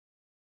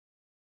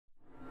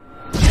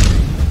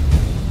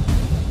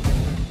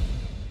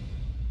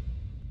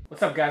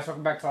What's up, guys?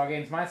 Welcome back to All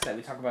Games Mindset.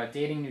 We talk about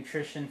dating,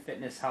 nutrition,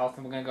 fitness, health,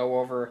 and we're going to go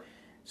over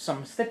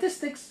some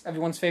statistics,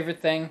 everyone's favorite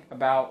thing,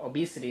 about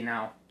obesity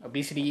now.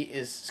 Obesity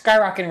is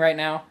skyrocketing right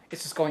now.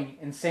 It's just going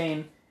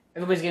insane.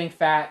 Everybody's getting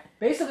fat.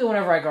 Basically,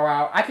 whenever I go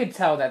out, I could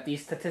tell that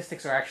these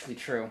statistics are actually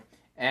true.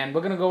 And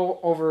we're going to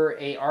go over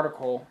an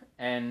article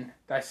and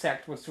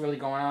dissect what's really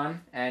going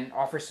on and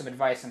offer some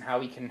advice on how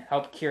we can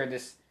help cure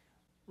this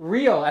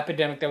real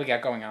epidemic that we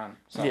got going on.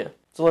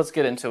 So let's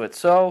get into it.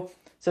 So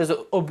it says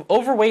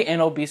overweight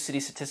and obesity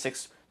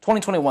statistics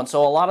 2021.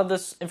 So a lot of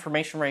this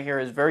information right here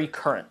is very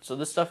current. So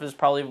this stuff is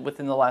probably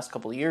within the last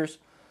couple of years.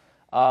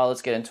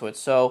 Let's get into it.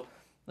 So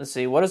let's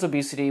see. What is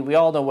obesity? We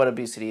all know what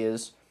obesity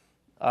is.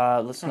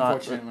 Let's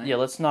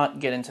not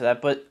get into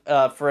that.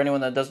 But for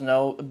anyone that doesn't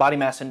know, body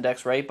mass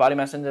index, right? Body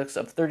mass index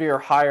of 30 or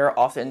higher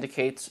often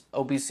indicates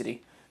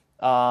obesity.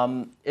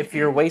 If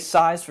your waist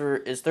size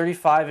is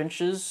 35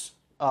 inches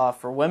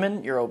for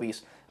women, you're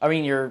obese. I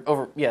mean, you're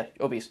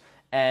obese.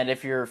 And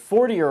if you're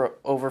 40 or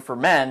over for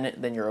men,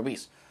 then you're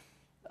obese.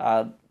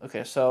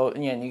 Okay, so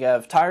again, you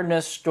have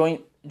tiredness,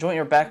 joint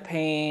or back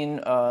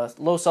pain,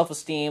 low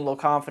self-esteem, low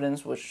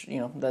confidence, which,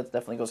 that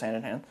definitely goes hand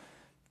in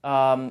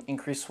hand.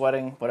 Increased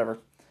sweating, whatever.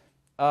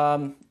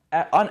 On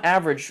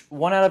average,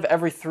 1 out of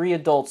every 3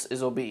 adults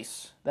is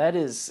obese. That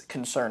is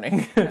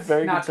concerning.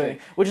 Very concerning.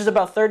 Good. Which is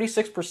about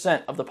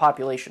 36% of the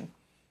population.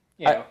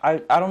 Yeah. I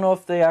don't know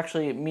if they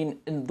actually mean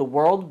in the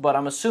world, but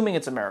I'm assuming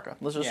it's America.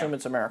 Let's assume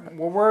it's America.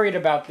 We're worried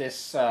about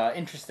this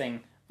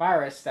interesting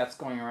virus that's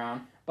going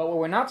around, but what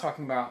we're not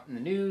talking about in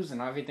the news and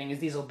everything is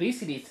these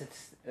obesity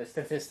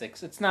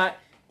statistics. It's not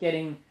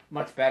getting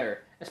much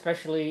better,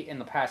 especially in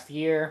the past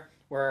year,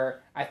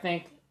 where I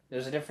think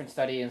there's a different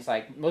study, and it's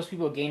like most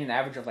people gain an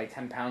average of like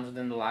 10 pounds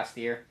within the last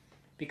year,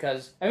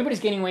 because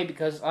everybody's gaining weight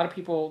because a lot of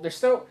people, they're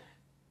still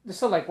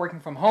like working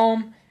from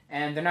home,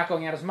 and they're not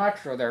going out as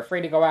much, or they're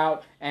afraid to go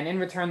out, and in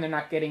return, they're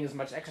not getting as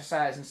much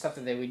exercise and stuff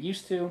that they would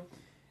used to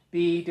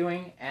be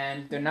doing,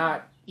 and they're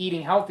not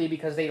eating healthy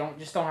because they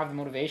just don't have the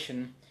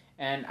motivation.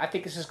 And I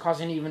think this is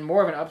causing even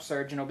more of an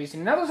upsurge in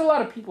obesity. Now, there's a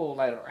lot of people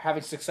that are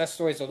having success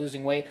stories of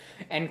losing weight,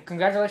 and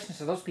congratulations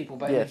to those people.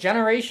 But in a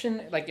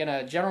generation, like in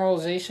a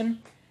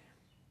generalization,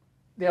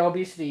 the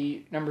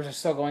obesity numbers are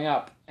still going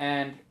up,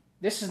 and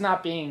this is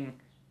not being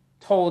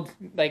told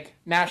like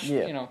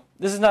national.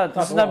 This is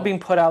not being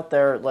put out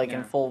there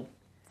in full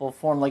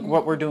form like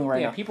what we're doing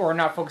right now. People are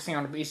not focusing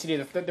on obesity.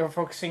 They're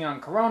focusing on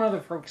corona. They're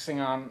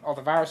focusing on all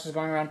the viruses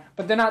going around,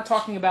 but they're not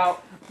talking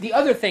about the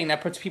other thing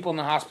that puts people in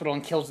the hospital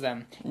and kills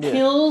them.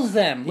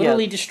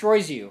 Literally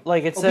destroys you.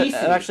 Like it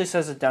actually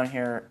says it down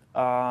here.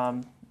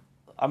 I'm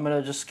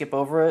gonna just skip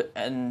over it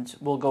and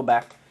we'll go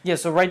back. Yeah,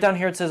 so right down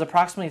here it says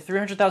approximately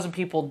 300,000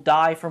 people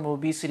die from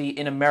obesity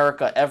in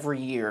America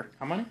every year.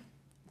 How many?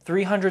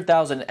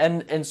 300,000,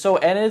 and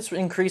it's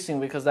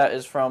increasing because that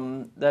is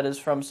from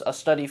a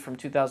study from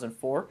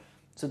 2004.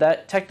 So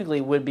that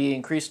technically would be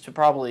increased to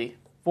probably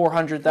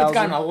 400,000. It's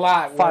gotten a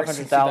lot worse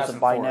 500,000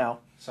 by now.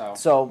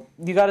 So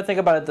you got to think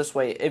about it this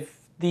way: if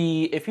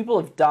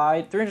people have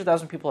died,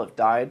 300,000 people have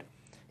died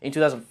in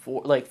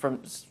 2004, like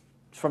from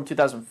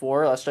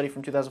 2004, a study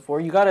from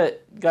 2004. You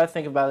gotta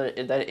think about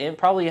it that it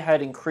probably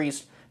had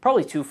increased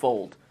probably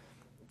twofold.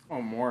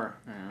 Oh, more.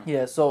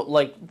 Yeah, so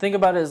think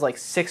about it as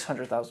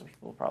 600,000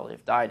 people probably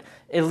have died,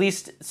 at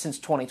least since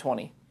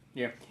 2020.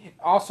 Yeah.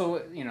 Also,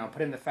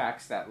 put in the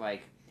facts that a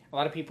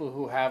lot of people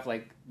who have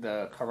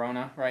the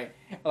corona, right?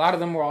 A lot of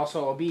them were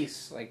also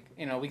obese.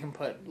 We can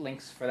put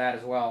links for that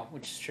as well,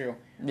 which is true.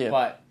 Yeah.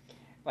 But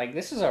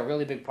this is a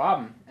really big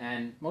problem,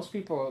 and most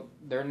people,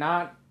 they're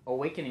not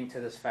awakening to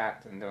this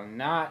fact, and they're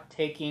not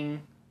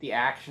taking the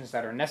actions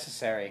that are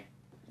necessary.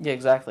 Yeah,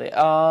 exactly.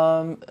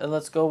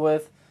 Let's go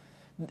with.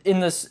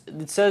 In this,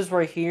 it says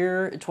right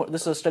here,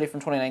 this is a study from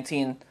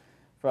 2019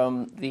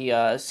 from the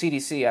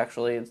CDC,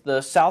 actually.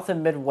 The South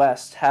and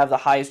Midwest have the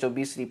highest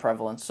obesity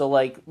prevalence.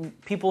 So,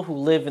 people who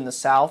live in the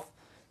South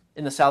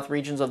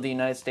regions of the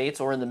United States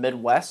or in the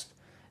Midwest,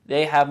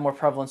 they have more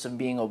prevalence of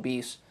being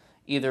obese,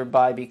 either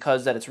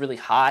because that it's really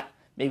hot.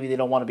 Maybe they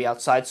don't want to be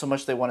outside so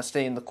much. They want to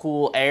stay in the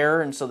cool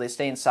air, and so they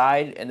stay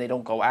inside, and they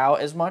don't go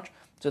out as much.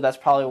 So that's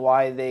probably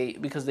why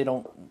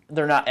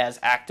they're not as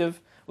active,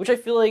 which I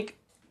feel like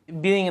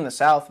being in the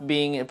South,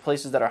 being in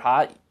places that are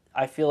hot,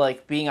 I feel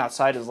like being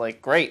outside is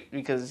great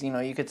because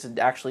you get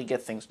to actually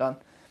get things done,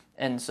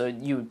 and so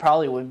you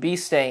probably would be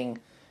staying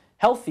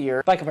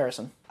healthier by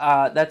comparison.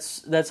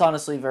 That's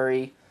honestly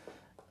very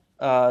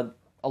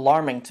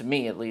alarming to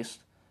me, at least.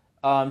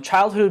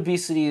 Childhood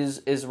obesity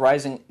is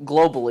rising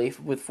globally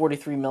with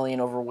 43 million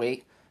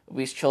overweight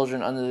obese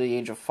children under the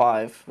age of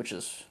 5, which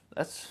is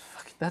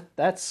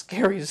that's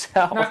scary as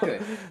hell. Not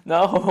good.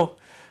 No.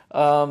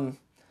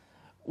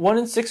 1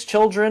 in 6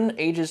 children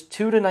ages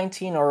 2 to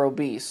 19 are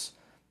obese.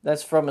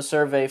 That's from a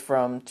survey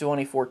from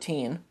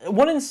 2014.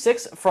 1 in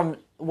 6 from,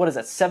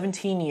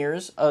 17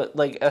 years? A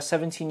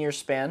 17-year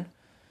span.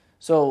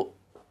 So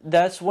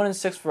that's 1 in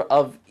 6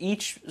 of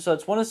each. So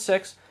it's 1 in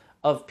 6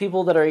 of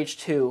people that are age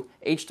 2,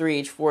 age 3,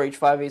 age 4, age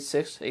 5, age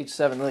 6, age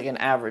 7, an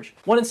average.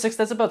 1 in 6,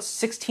 that's about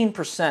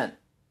 16%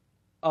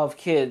 of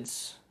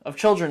kids of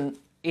children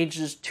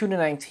ages 2 to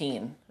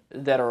 19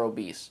 that are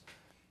obese.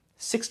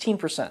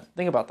 16%.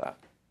 Think about that.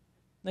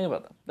 Think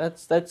about that.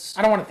 That's.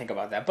 I don't want to think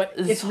about that, but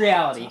it's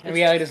reality, and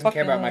reality doesn't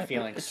care about my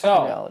feelings. It's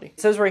So reality. It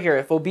says right here,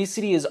 if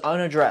obesity is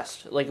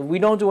unaddressed, like if we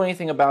don't do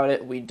anything about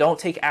it, we don't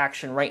take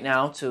action right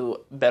now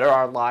to better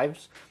our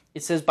lives.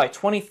 It says by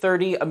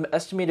 2030, an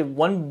estimated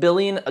 1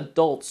 billion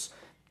adults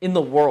in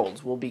the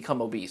world will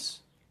become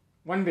obese.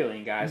 1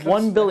 billion, guys.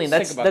 1 billion.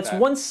 Let's That's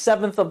that.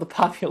 1/7 of the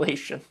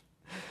population.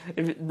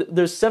 If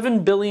there's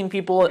 7 billion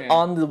people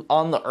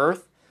on the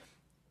earth.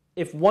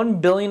 If 1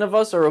 billion of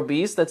us are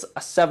obese, that's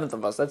 1/7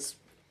 of us. That's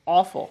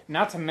awful.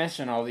 Not to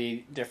mention all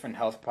the different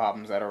health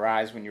problems that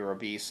arise when you're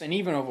obese and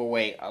even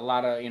overweight. A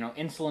lot of,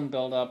 insulin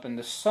buildup, and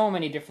there's so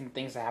many different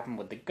things that happen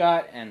with the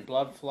gut and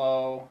blood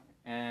flow,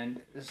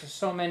 and there's just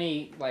so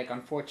many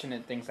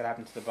unfortunate things that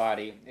happen to the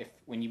body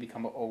when you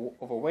become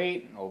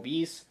overweight and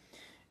obese.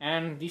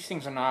 And these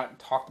things are not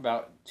talked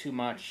about too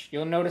much.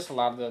 You'll notice a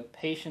lot of the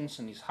patients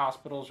in these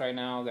hospitals right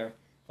now, a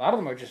lot of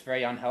them are just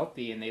very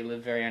unhealthy and they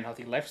live very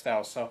unhealthy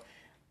lifestyles. So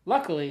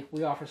luckily,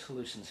 we offer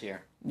solutions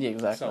here. Yeah,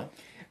 exactly. So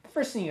the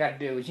first thing you got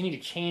to do is you need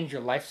to change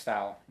your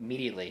lifestyle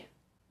immediately.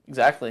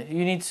 Exactly.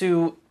 You need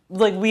to,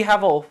 we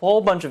have a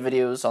whole bunch of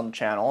videos on the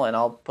channel, and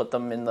I'll put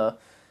them in the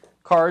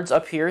cards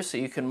up here so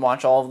you can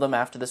watch all of them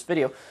after this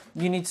video.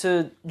 You need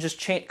to just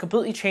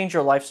completely change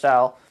your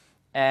lifestyle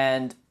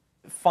and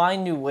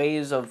find new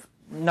ways of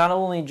not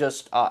only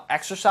just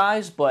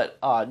exercise, but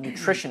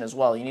nutrition as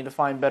well. You need to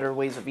find better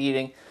ways of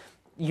eating.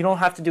 You don't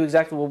have to do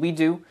exactly what we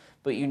do,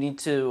 but you need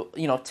to,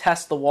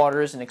 test the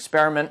waters and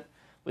experiment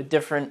with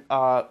different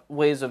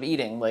ways of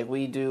eating. Like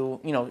we do,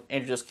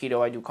 Andrew does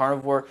keto, I do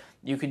carnivore.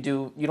 You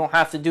don't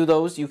have to do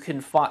those. You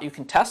can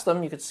test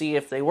them. You can see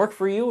if they work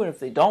for you, and if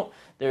they don't,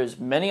 there's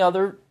many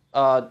other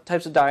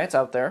types of diets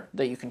out there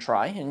that you can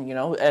try, and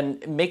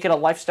and make it a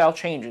lifestyle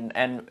change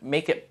and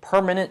make it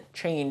permanent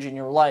change in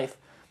your life.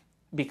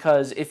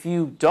 Because if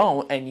you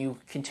don't and you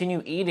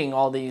continue eating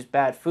all these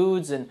bad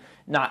foods and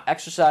not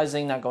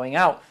exercising, not going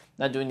out,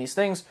 not doing these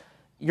things,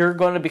 you're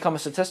going to become a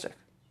statistic.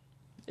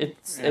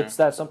 It's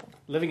that simple.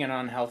 Living an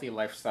unhealthy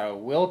lifestyle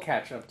will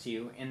catch up to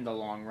you in the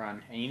long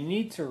run, and you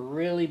need to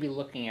really be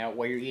looking at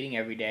what you're eating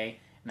every day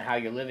and how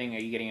you're living. Are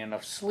you getting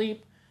enough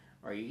sleep?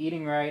 Are you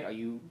eating right? Are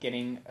you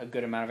getting a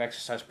good amount of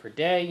exercise per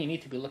day? You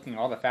need to be looking at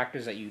all the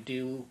factors that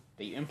you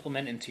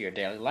implement into your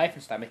daily life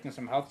and start making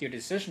some healthier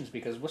decisions,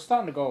 because we're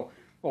starting to go,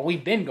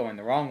 we've been going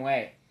the wrong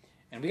way.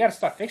 And we got to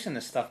start fixing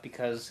this stuff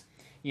because,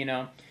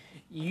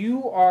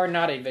 you are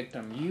not a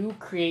victim. You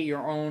create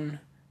your own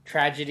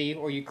tragedy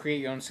or you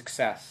create your own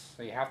success.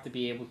 So you have to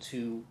be able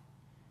to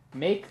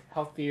make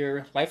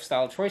healthier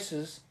lifestyle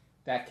choices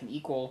that can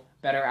equal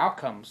better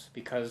outcomes,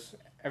 because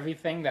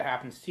everything that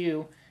happens to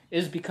you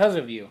is because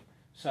of you.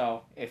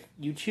 So if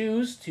you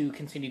choose to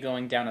continue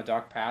going down a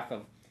dark path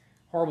of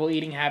horrible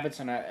eating habits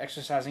and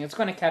exercising, it's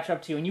going to catch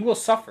up to you and you will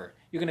suffer.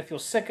 You're going to feel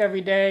sick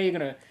every day. You're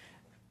going to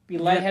be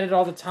lightheaded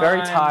all the time.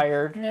 Very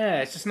tired.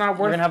 Yeah, it's just not worth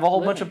it. You're going to have a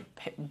whole bunch of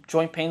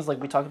joint pains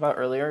like we talked about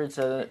earlier. It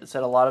said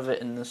a lot of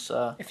it in this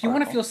If you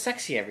want to feel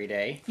sexy every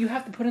day, you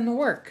have to put in the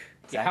work.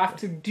 Exactly. You have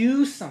to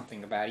do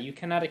something about it. You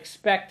cannot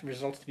expect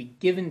results to be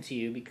given to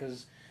you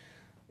because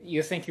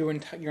you think you're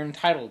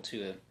entitled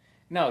to it.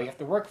 No, you have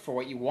to work for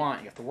what you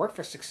want. You have to work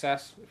for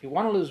success. If you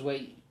want to lose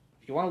weight,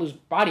 if you want to lose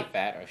body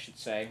fat, I should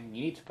say,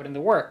 you need to put in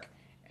the work.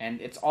 And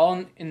it's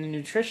all in the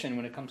nutrition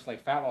when it comes to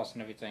fat loss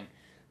and everything.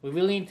 We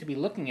really need to be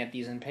looking at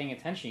these and paying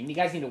attention. You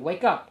guys need to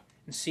wake up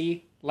and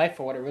see life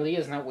for what it really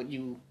is, not what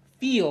you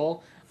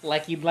feel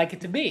like you'd like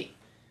it to be.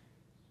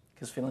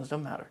 Because feelings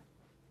don't matter.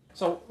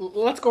 So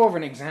let's go over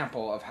an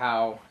example of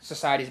how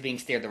society is being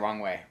steered the wrong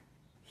way.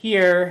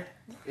 Here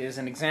is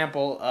an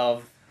example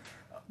of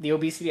the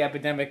obesity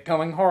epidemic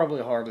going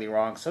horribly, horribly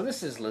wrong. So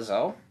this is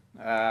Lizzo.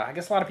 I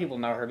guess a lot of people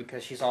know her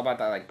because she's all about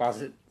that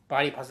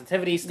body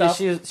positivity stuff.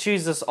 Yeah,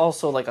 she's just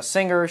also a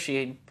singer.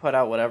 She put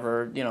out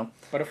whatever,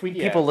 But if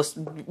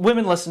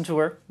women listen to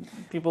her.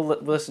 People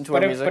listen to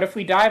her music. But if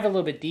we dive a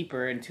little bit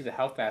deeper into the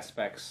health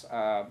aspects,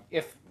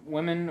 if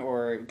women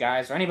or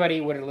guys or anybody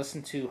were to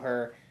listen to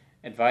her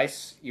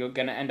advice, you're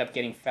going to end up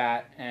getting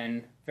fat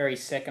and very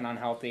sick and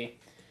unhealthy.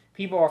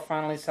 People are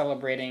finally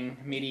celebrating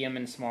medium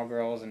and small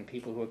girls and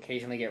people who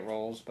occasionally get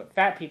rolls, but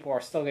fat people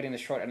are still getting the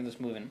short end of this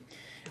movement.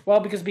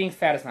 Well, because being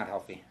fat is not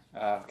healthy.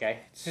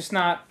 Okay, it's just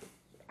not.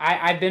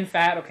 I've been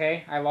fat.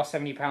 Okay, I lost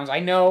 70 pounds. I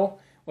know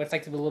what it's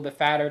like to be a little bit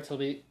fatter, to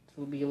be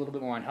a little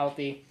bit more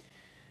unhealthy.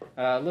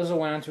 Lizzo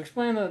went on to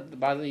explain that the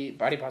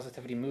body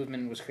positivity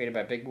movement was created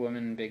by big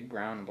women, big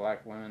brown and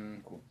black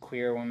women,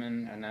 queer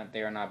women, and that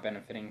they are not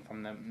benefiting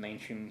from the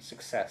mainstream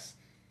success.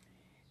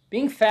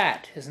 Being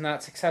fat is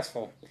not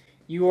successful.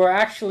 You are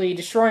actually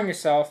destroying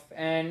yourself,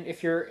 and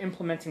if you're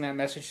implementing that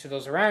message to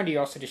those around you, you're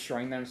also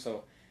destroying them.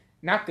 So,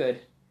 not good,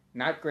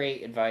 not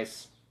great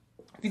advice.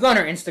 If you go on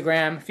her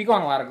Instagram, if you go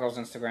on a lot of girls'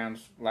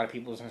 Instagrams, a lot of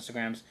people's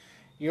Instagrams,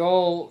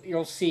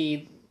 you'll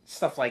see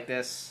stuff like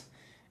this.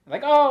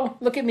 Like, oh,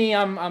 look at me,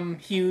 I'm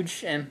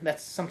huge, and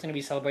that's something to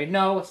be celebrated.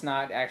 No, it's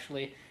not,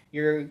 actually.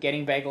 you're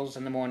getting bagels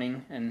in the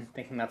morning and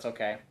thinking that's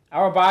okay.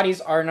 Our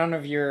bodies are none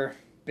of your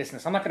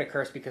business. I'm not going to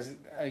curse because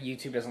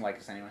YouTube doesn't like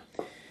us anyway.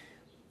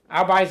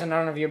 Our bodies are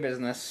none of your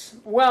business.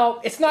 Well,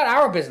 it's not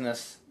our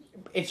business.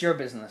 It's your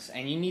business.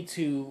 And you need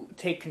to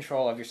take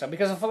control of yourself.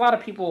 Because if a lot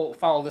of people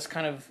follow this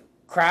kind of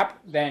crap,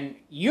 then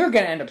you're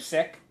going to end up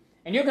sick.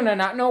 And you're going to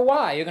not know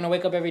why. You're going to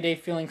wake up every day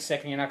feeling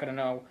sick and you're not going to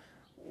know,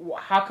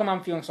 how come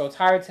I'm feeling so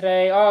tired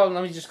today? Oh,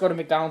 let me just go to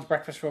McDonald's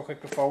breakfast real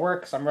quick before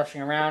work because I'm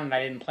rushing around and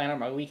I didn't plan out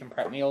my week and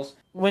prep meals.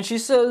 When she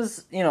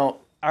says,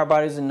 our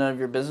bodies are none of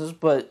your business,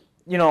 but,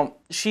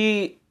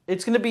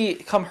 it's going to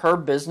become her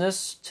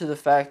business to the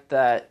fact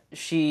that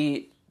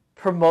she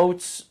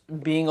promotes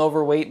being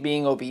overweight,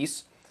 being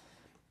obese,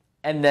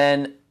 and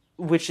then,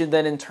 which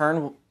then in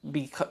turn,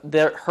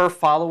 her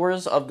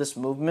followers of this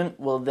movement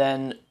will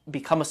then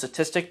become a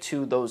statistic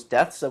to those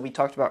deaths that we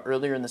talked about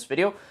earlier in this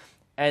video.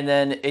 And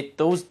then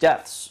those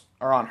deaths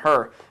are on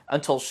her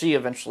until she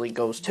eventually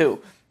goes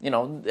too.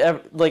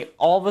 Like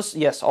all of us,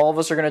 yes, all of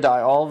us are going to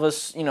die. All of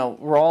us,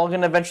 we're all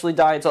going to eventually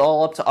die. It's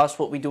all up to us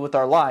what we do with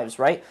our lives,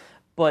 right?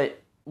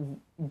 But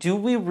do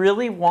we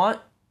really want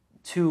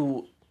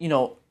to,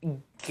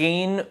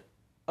 gain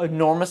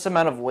enormous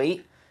amount of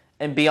weight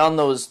and be on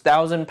those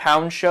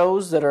 1,000-pound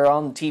shows that are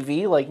on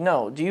TV? Like,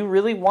 no. Do you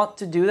really want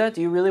to do that?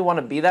 Do you really want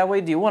to be that way?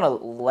 Do you want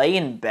to lay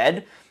in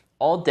bed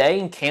all day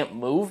and can't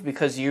move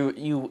because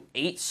you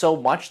ate so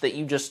much that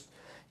you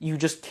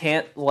just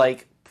can't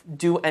like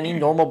do any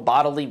normal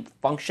bodily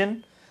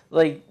function?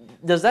 Like,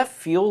 does that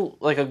feel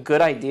like a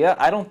good idea?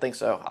 I don't think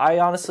so. I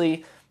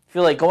honestly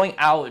feel like going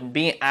out and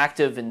being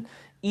active and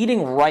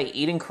eating right,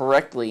 eating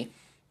correctly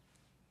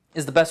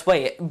is the best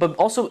way. But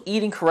also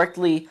eating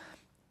correctly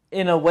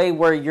in a way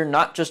where you're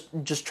not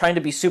just trying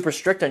to be super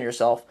strict on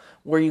yourself,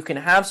 where you can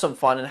have some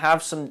fun and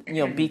have some,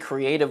 be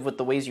creative with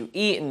the ways you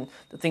eat and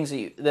the things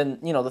that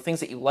the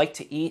things that you like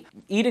to eat.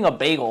 Eating a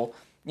bagel,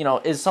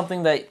 is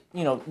something that,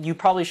 you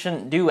probably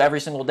shouldn't do every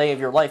single day of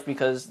your life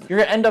because you're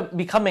going to end up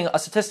becoming a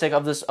statistic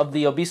of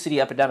the obesity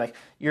epidemic.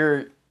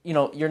 You're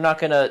not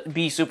going to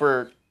be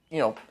super,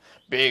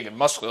 big and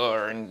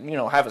muscular and,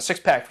 have a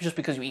six-pack just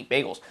because you eat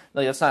bagels.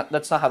 Like,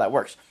 that's not how that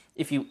works.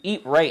 If you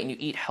eat right and you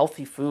eat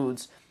healthy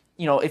foods,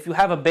 if you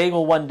have a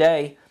bagel one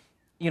day,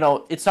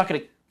 it's not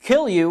going to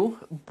kill you,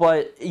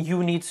 but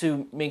you need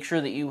to make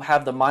sure that you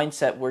have the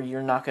mindset where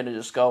you're not going to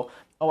just go,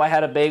 oh, I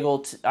had a bagel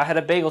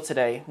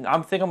today.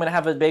 I think I'm going to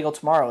have a bagel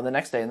tomorrow and the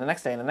next day and the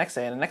next day and the next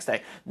day and the next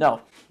day.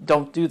 No,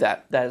 don't do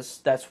that.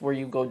 That's where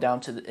you go down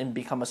to and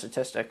become a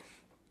statistic.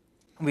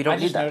 We don't need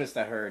that. I just noticed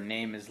that her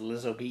name is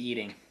Lizzo Be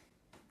Eating.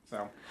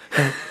 So,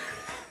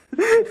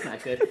 it's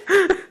not good.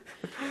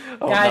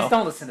 Oh, Guys, no.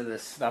 Don't listen to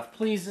this stuff.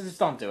 Please, just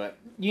don't do it.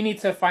 You need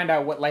to find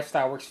out what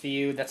lifestyle works for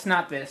you. That's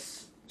not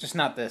this. Just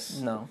not this.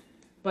 No.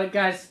 But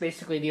guys,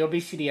 basically, the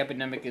obesity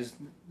epidemic is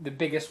the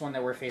biggest one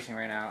that we're facing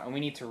right now, and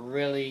we need to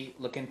really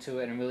look into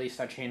it and really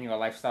start changing our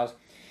lifestyles.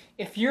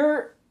 If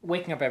you're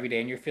waking up every day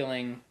and you're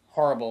feeling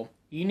horrible,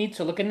 you need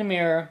to look in the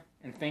mirror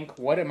and think,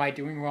 what am I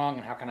doing wrong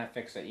and how can I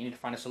fix it? You need to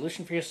find a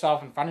solution for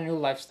yourself and find a new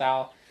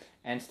lifestyle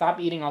and stop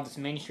eating all this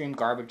mainstream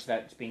garbage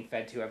that's being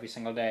fed to every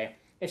single day.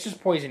 It's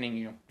just poisoning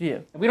you. Yeah.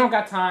 We don't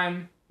got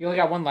time. You only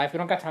got one life. We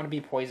don't got time to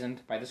be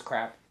poisoned by this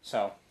crap.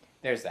 So,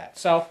 there's that.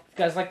 So, if you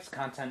guys like this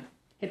content,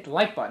 hit the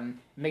like button.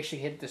 Make sure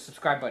you hit the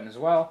subscribe button as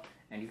well.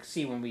 And you can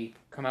see when we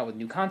come out with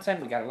new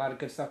content. We got a lot of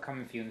good stuff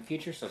coming for you in the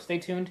future. So, stay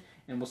tuned.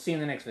 And we'll see you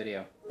in the next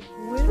video.